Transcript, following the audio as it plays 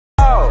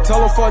Tell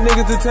them fuck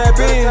niggas to tap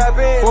in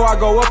before I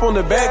go up on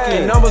the back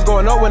end. Numbers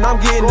going up when I'm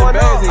getting the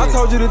bags in. I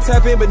told you to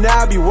tap in, but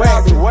now I be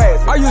waxing.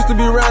 I used to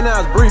be around,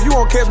 now it's brief. You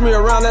won't catch me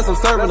around unless I'm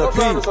serving a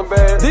piece.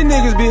 These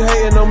niggas be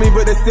hating on me,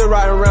 but they still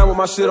riding around with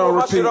my shit on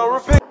repeat.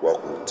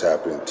 Welcome to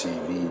Tap In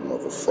TV,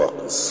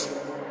 motherfuckers.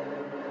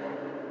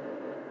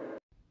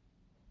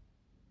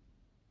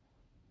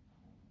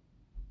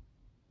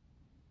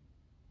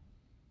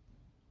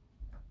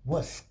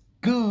 What's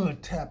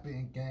good, Tap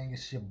In gang?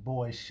 It's your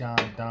boy Sean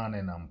Don,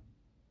 and I'm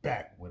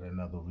back with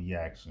another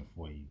reaction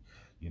for you.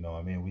 You know what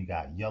I mean? We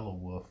got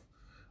Yelawolf,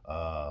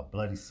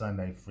 Bloody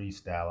Sunday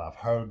Freestyle. I've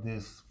heard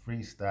this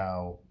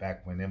freestyle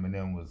back when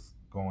Eminem was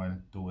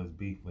going through his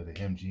beef with the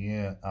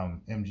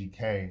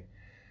MGK,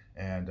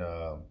 and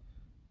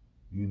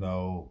you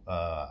know,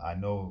 I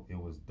know it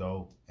was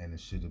dope, and it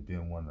should have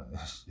been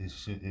it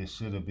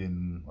should have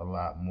been a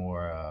lot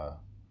more.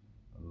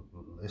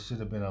 It should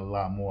have been a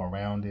lot more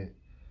around it.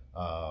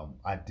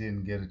 I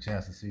didn't get a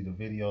chance to see the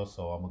video,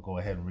 so I'm gonna go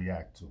ahead and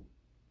react to it.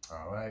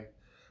 All right,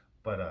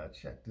 but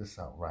check this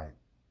out, right?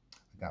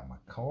 I got my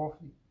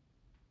coffee.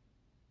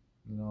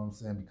 You know what I'm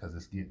saying? Because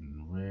it's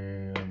getting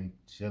really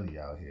chilly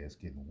out here. It's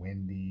getting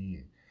windy,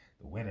 and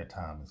the winter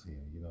time is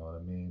here. You know what I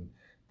mean?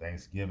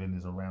 Thanksgiving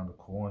is around the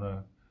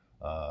corner.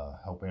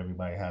 Hope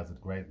everybody has a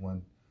great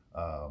one.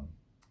 But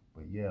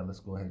yeah,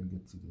 let's go ahead and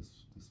get to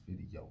this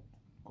video.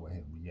 Go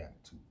ahead and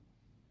react to it.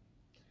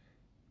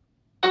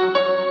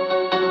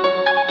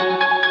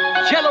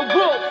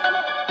 Yelawolf,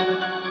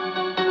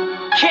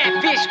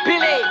 Catfish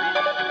Billy,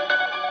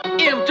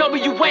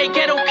 MWA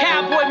Ghetto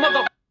Cowboy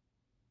mother.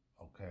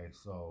 Okay,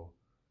 so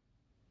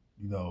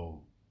you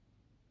know,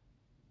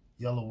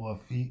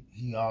 Yelawolf,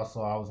 he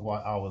also I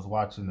was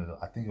watching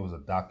I think it was a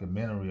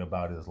documentary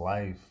about his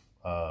life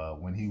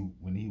when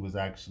he was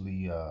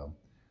actually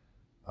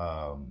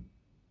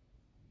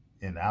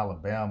in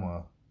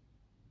Alabama.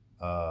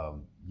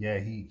 Yeah,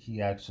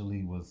 he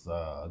actually was,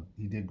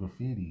 he did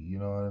graffiti, you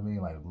know what I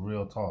mean? Like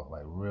real talk,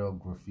 like real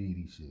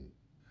graffiti shit.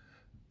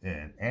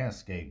 And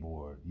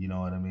skateboard, you know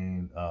what I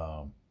mean?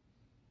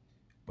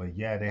 But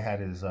yeah, they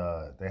had his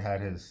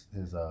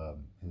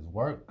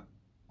work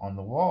on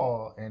the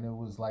wall, and it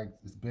was like,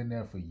 it's been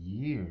there for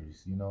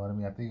years, you know what I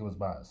mean? I think it was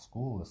by a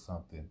school or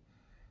something.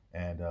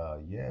 And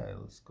yeah,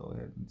 let's go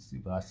ahead and see.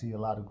 But I see a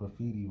lot of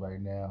graffiti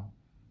right now.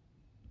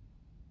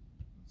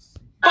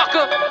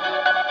 Fucker!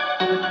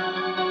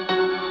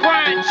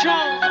 Brian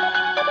Jones.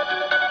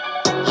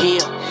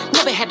 Yeah,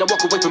 never had to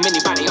walk away from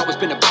anybody, always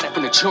been about it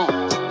from the jump.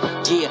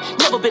 Yeah,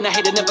 never been a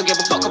hater, never gave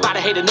a fuck about a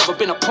hater, never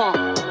been a punk.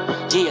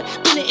 Yeah,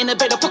 been an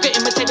innovator, fuck an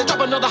imitator,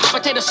 drop another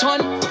hot potato, son.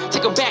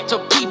 Take him back to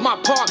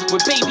Piedmont Park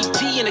with Baby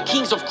D and the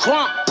Kings of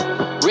Crump.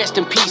 Rest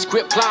in peace,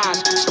 Grip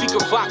Plies, Speaker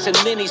Fox and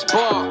Lenny's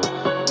Bar.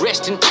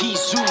 Rest in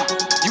peace, Zoo.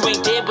 You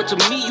ain't dead, but to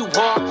me you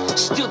are.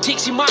 Still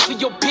Dixie Mafia,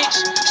 your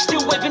bitch.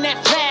 Still waving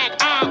that flag.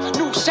 I'm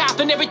New South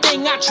and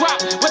everything I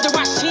drop. Whether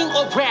I sing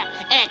or rap,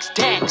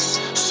 X-Dax.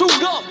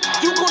 Suit up,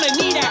 you gonna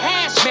need a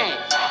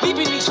hazmat.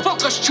 Leaving these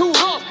fuckers chewed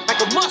up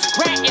like a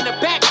muskrat in a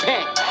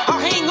backpack. I'll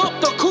hang up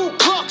the Ku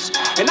Klux,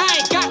 and I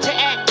ain't got to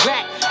act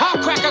black.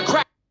 I'll crack a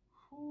crack.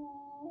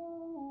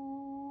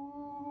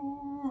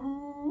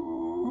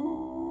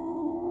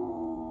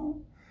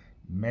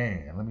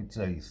 Man, let me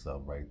tell you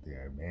something right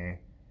there, man.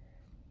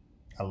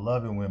 I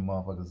love it when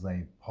motherfuckers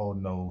ain't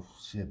holding no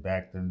shit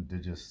back then. They're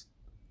just,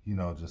 you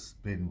know, just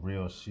spitting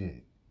real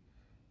shit.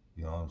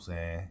 You know what I'm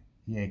saying?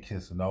 He ain't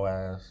kissing no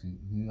ass.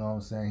 You know what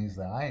I'm saying? He's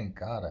like, I ain't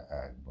gotta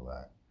act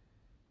black,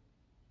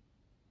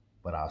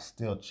 but I'll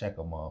still check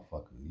a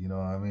motherfucker. You know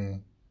what I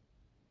mean?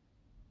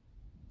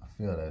 I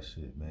feel that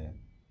shit, man.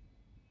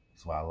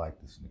 That's why I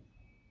like this nigga.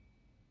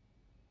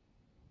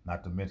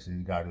 Not to mention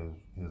he got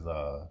his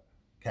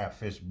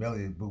Catfish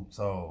Billy boots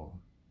on,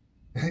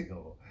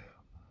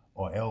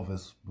 or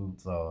Elvis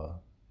boots on.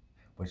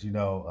 But you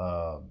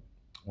know,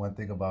 one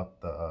thing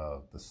about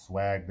the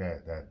swag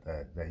that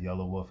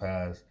Yelawolf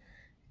has,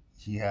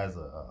 he has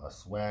a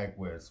swag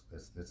where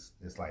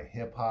it's like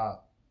hip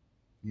hop,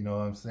 you know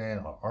what I'm saying,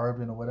 or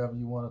urban or whatever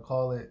you want to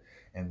call it,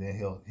 and then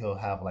he'll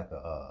have like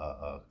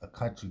a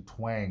country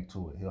twang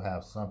to it. He'll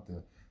have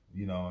something,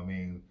 you know what I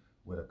mean,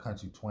 with a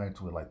country twang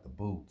to it, like the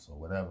boots or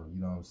whatever, you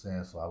know what I'm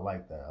saying? So I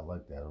like that. I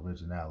like that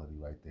originality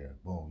right there.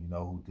 Boom. You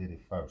know who did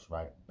it first,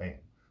 right? Bam.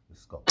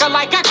 Let's go.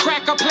 Like I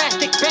crack a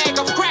plastic bag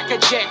of Cracker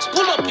Jacks.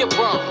 Pull up your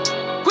bra.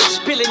 Quit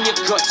spilling your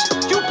guts.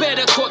 You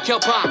better cork your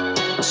pop.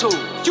 Two,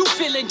 you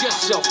feeling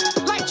yourself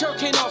like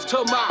jerking off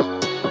to my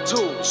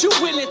tools. You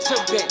willing to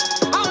bet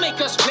I'll make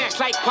a splash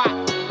like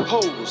pot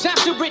holes.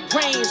 After it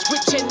rains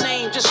with your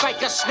name just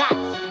like a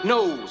snot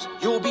nose.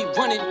 You'll be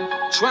running,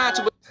 trying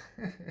to...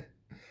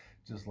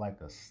 Just like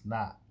a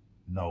snot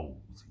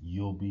nose,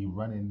 you'll be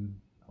running.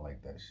 I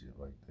like that shit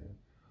right there.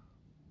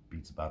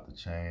 Beats about to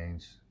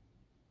change.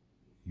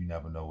 You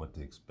never know what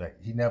to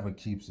expect. He never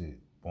keeps it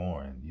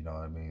boring, you know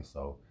what I mean?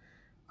 So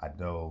I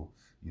know,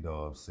 you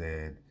know, I've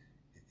said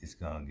it's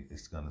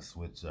gonna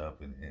switch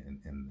up, and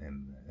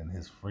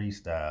his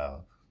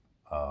freestyle.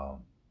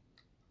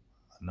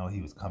 know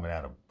he was coming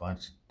at a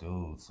bunch of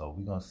dudes, so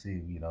we gonna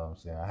see, you know what I'm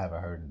saying? I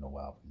haven't heard in a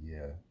while, but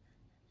yeah.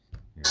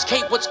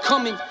 Escape what's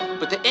coming,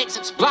 but the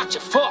exit's blocked,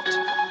 you're fucked.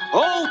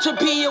 Oh, to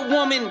be a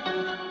woman,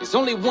 there's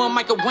only one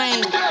Michael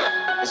Wayne.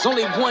 There's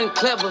only one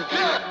clever.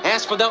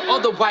 As for the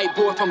other white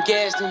boy from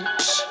Gadsden,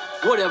 psh,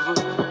 whatever.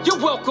 You're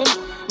welcome.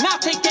 Now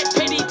take that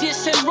petty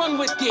diss and run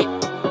with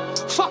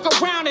it. Fuck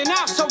around and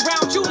I'll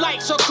surround you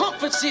like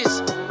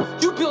circumferences.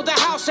 You build a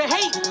house of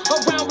hate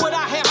around what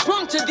I have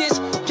brung to this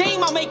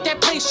game. I'll make that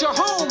place your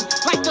home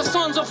like the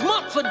sons of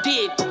Mumford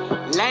did.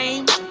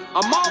 Lame,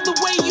 I'm all the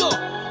way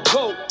up.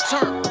 Whoa,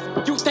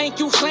 turn. You think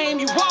you flame,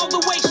 you all the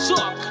way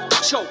suck.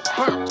 Choke,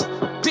 burnt.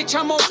 Bitch,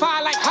 I'm on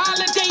fire like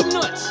holiday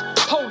nuts.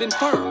 Holding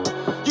firm.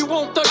 You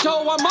want the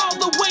dough, I'm all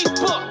the way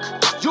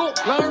buck. You'll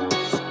learn.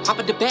 Hop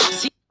in the back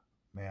seat.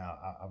 Man,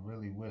 I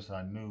really wish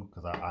I knew,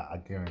 because I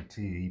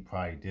guarantee you he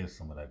probably did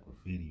some of that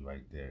graffiti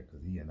right there,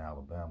 because he in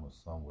Alabama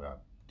somewhere. I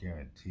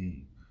guarantee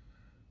you,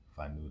 if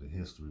I knew the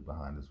history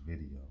behind this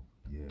video.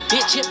 Yeah.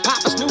 Bitch,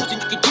 hip-hop is news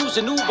and you can use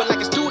an Uber like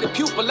a student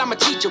pupil. I'm a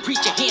teacher,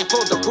 reach your hand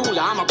for the ruler.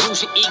 I'm a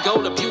bruise your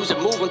ego, abuse it,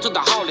 moving to the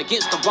hall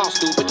against the wall,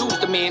 stupid. Who's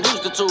the man, who's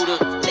the tutor?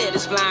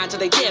 Letters flying till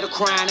they dead or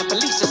crying. And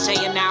police are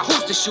saying now,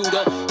 who's the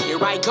shooter? Here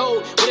I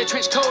go, with a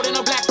trench coat and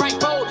a black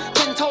rifle.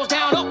 10 toes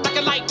down, up like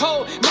a light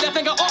pole. Middle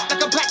finger up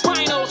like a black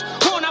rhinos.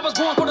 Born, I was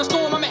born for the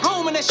storm, I'm at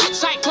home in a shit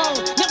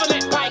cyclone. Never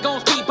let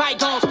bygones be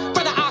bygones.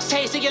 Brother, I'll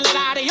say you let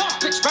out of your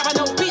bitch. Rapper,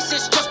 no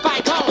pieces, just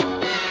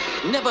bygone.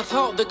 Never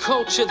thought the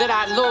culture that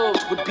I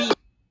loved would be.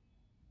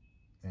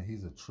 And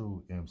he's a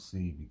true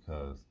MC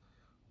because,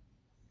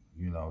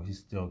 you know, he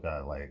still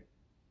got like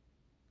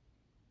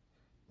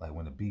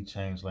when the beat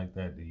changed like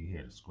that, do you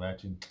hear the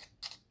scratching?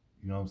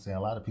 You know what I'm saying?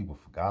 A lot of people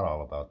forgot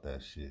all about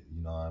that shit.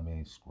 You know what I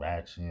mean?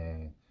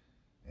 Scratching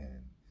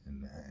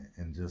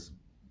and just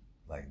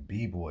like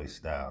B-boy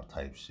style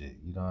type shit.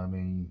 You know what I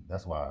mean?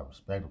 That's why I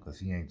respect him, because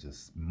he ain't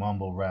just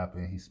mumble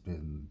rapping. He's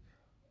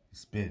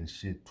spitting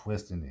shit,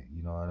 twisting it.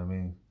 You know what I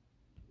mean?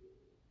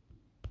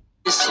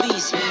 It's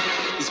sleazy.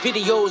 These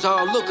videos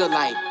all look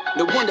alike.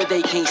 No wonder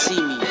they can't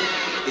see me.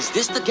 Is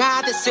this the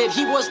guy that said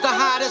he was the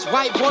hottest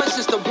white boy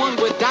since the one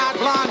with dyed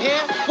blonde hair?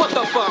 What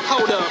the fuck?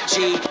 Hold up,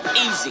 G.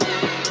 Easy.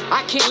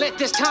 I can't let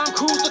this Tom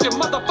Cruise looking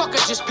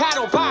motherfucker just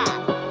paddle by.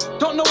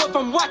 Don't know if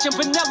I'm watching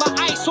Vanilla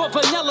Ice or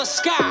Vanilla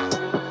Sky.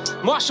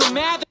 Marshall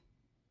Mathers.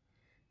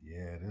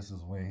 Yeah, this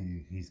is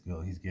when he's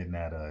getting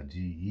that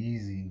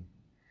G-Eazy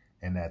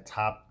and that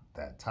Top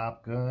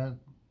Gun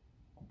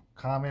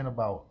comment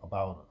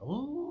about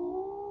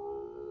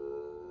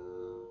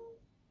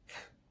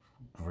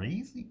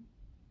greasy.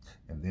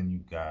 And then you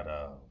got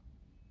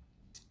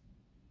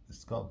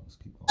let's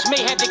keep going.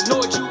 May have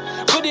ignored you,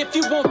 but if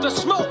you want the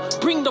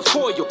smoke, bring the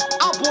foil.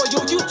 I'll boil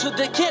you to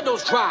the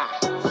kettle's dry.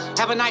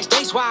 Have a nice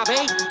day, suave.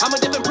 I'm a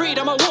different breed,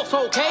 I'm a wolf,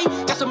 okay?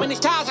 Got so many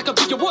styles I could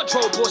be your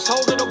wardrobe. Boy,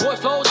 soul to the boy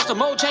flows, it's a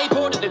moj.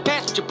 Poured in the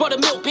dash with your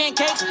buttermilk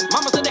pancakes.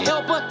 Mama's in the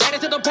helper,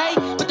 daddy's in the bay.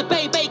 With the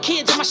baby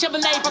kids in my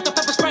Chevrolet, bought the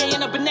pepper spray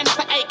and a banana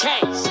for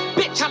AKs.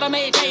 Bitch, holla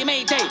Mayday,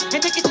 Mayday.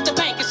 And take it to the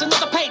bank, it's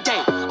another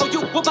payday. Oh,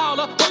 you a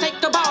baller, well take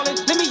the ballin'.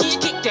 Let me hear you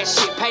kick that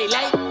shit,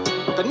 Pele.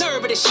 The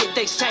nerve of the shit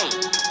they say.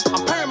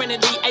 I'm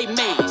permanently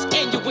amazed.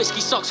 And your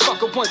whiskey sucks,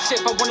 fucker. One sip,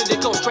 I wanted to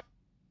go straight.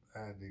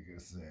 That nigga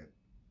said,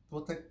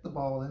 we'll take the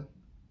ball in.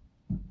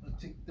 We'll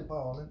take the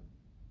ball in.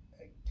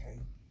 Okay.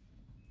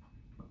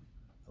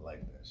 I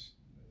like that shit.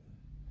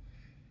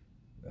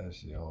 That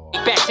shit hard.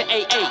 Back to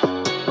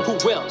AA.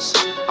 Who else?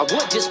 I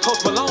would just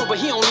Post Malone, but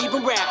he don't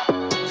even rap.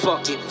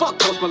 Fuck it, fuck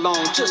Post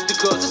Malone, just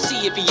because to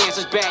see if he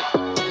answers back.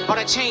 All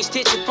that chain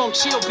stitching from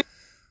chill.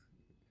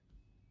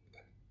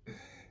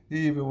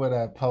 Even with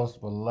that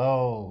Post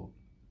Malone,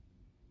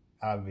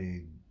 I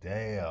mean,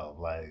 damn,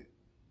 like,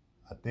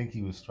 I think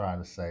he was trying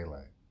to say,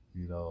 like,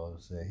 you know what I'm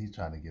saying? He's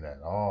trying to get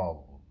at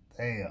all.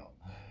 Damn.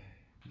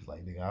 He's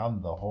like, nigga,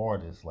 I'm the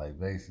hardest, like,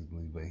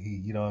 basically. But he,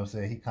 you know what I'm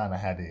saying? He kind of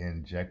had to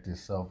inject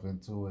himself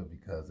into it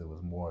because it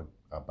was more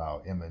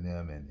about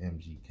Eminem and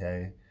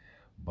MGK.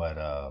 But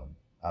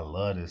I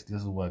love this.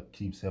 This is what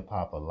keeps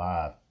hip-hop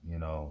alive, you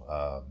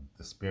know,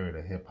 the spirit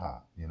of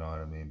hip-hop, you know what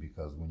I mean?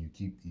 Because when you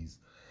keep this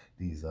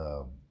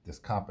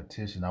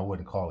competition, I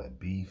wouldn't call it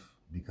beef,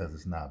 because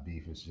it's not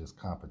beef, it's just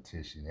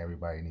competition.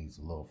 Everybody needs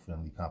a little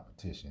friendly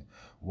competition.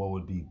 What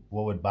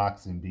would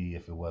boxing be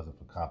if it wasn't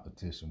for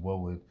competition?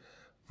 What would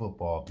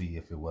football be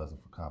if it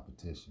wasn't for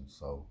competition?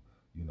 So,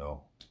 you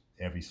know,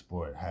 every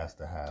sport has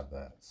to have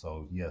that.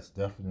 So yes,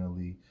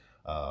 definitely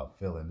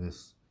feeling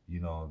this, you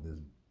know,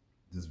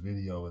 this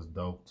video is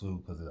dope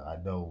too, because I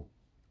know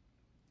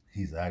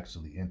he's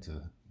actually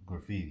into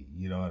graffiti.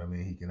 You know what I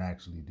mean? He can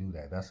actually do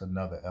that. That's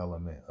another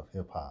element of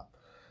hip hop.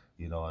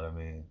 You know what I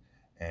mean?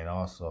 And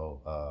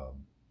also,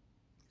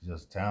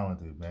 just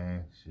talented,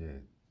 man.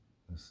 Shit.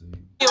 Let's see.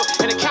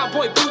 And the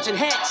cowboy boots and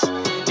hats.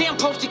 Damn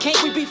posty, can't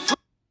we be free?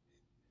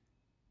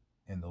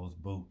 And those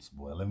boots,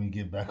 boy. Let me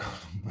get back on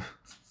the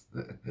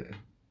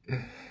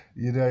boots.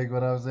 You know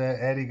what I'm saying?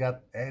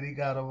 Eddie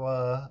got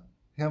him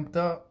hemmed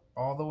up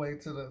all the way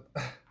to the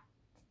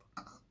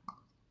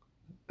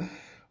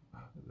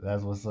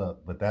That's what's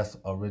up. But that's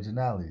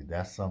originality.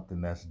 That's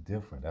something that's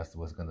different. That's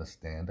what's gonna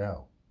stand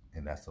out.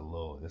 And that's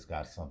it's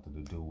got something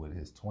to do with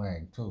his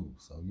twang too.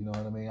 So you know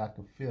what I mean? I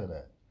can feel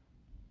that.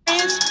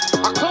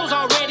 Our clothes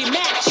already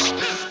match.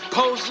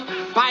 Poser,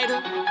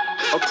 biter,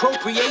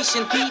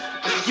 appropriation thief.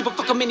 Give a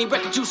fuck how many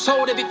records you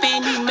sold. Every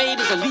fan you made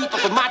is a leaf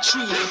off of my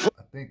tree.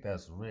 I think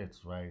that's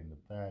Ritz right in the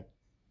back.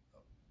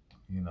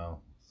 You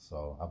know,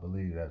 so I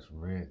believe that's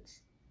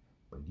Ritz.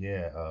 But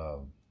yeah,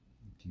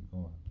 keep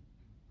going.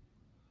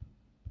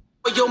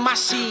 You're my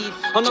seed.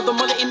 Another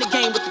mother in the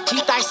game with the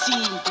teeth I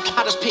see.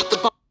 I just picked the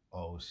bone.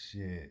 Oh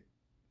shit.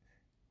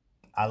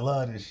 I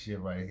love this shit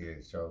right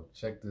here, so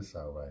check this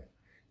out, right?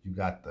 You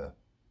got the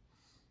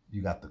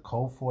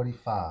Colt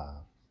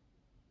 45,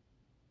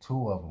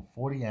 2 of them,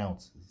 40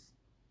 ounces,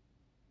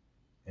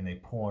 and they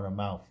pouring them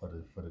out for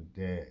the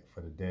dead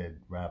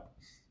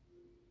rappers.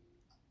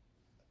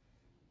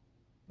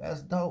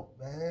 That's dope,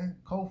 man.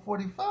 Colt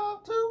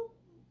 45 too?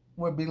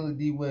 Where Billy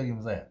D.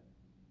 Williams at?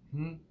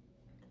 Only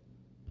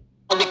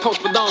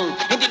Post Malone,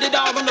 and did it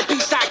all on the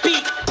B-side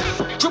beat.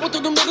 Dribble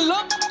through the middle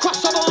up,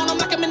 crossover on them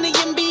like I'm in the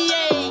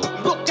NBA.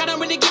 Look, I don't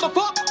really give a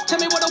fuck. Tell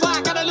me what do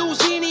I gotta lose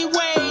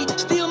anyway?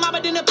 Steal my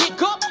bed in a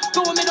pickup,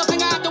 throw a middle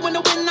finger out the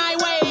window when I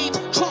wave.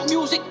 Trump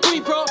music 3,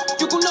 bro.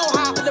 You gon' know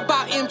how I feel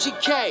about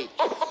MGK.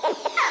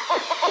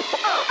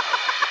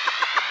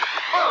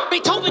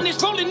 Beethoven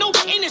is rolling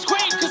over in his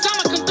grave, cause I'm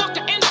a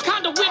conductor and a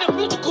conduit with a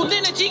musical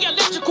energy,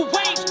 electrical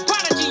waves,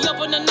 prodigy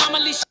of an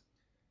anomaly.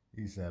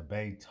 He said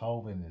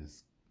Beethoven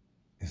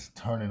is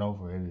turning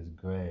over in his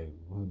grave.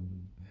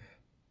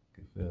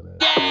 Can feel that.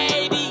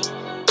 Baby,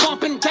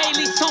 bumping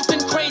daily,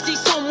 something crazy.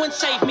 Someone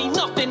save me.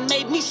 Nothing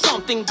made me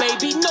something,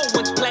 baby. No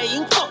one's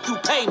playing. Fuck you,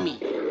 pay me.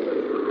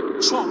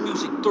 Trump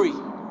Music 3.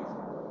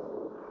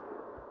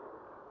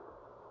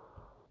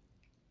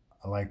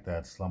 I like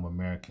that Slum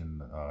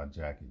American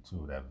jacket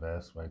too. That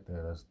vest right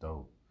there, that's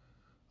dope.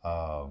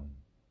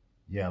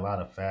 Yeah, a lot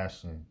of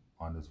fashion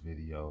on this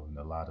video and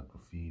a lot of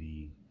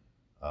graffiti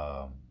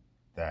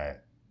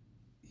that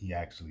he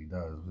actually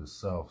does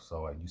himself.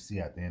 So you see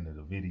at the end of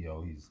the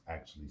video, he's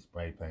actually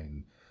spray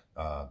painting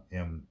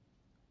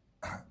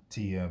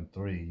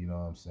TM3, you know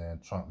what I'm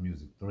saying? Trump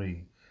Music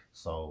 3.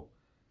 So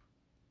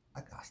I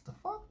got to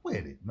fuck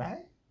with it,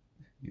 man.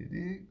 You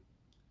dig?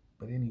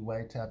 But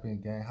anyway, tap in,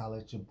 gang. Holla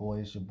at your boy.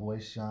 It's your boy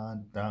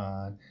Sean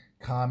Don.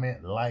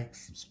 Comment, like,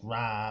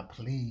 subscribe,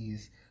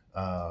 please.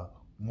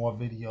 More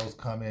videos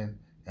coming.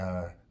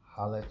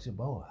 Holla at your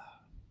boy.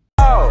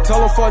 Tell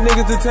them fuck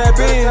niggas to tap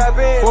in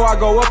before I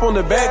go up on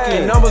the back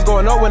end. Numbers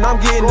going up when I'm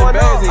getting the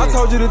bags in. I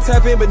told you to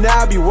tap in, but now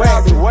I be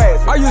waxing.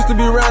 I used to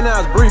be around, now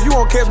it's brief. You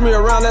won't catch me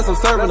around unless I'm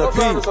serving a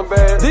piece.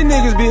 These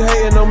niggas be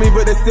hating on me,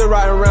 but they still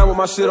riding around with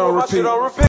my shit on repeat.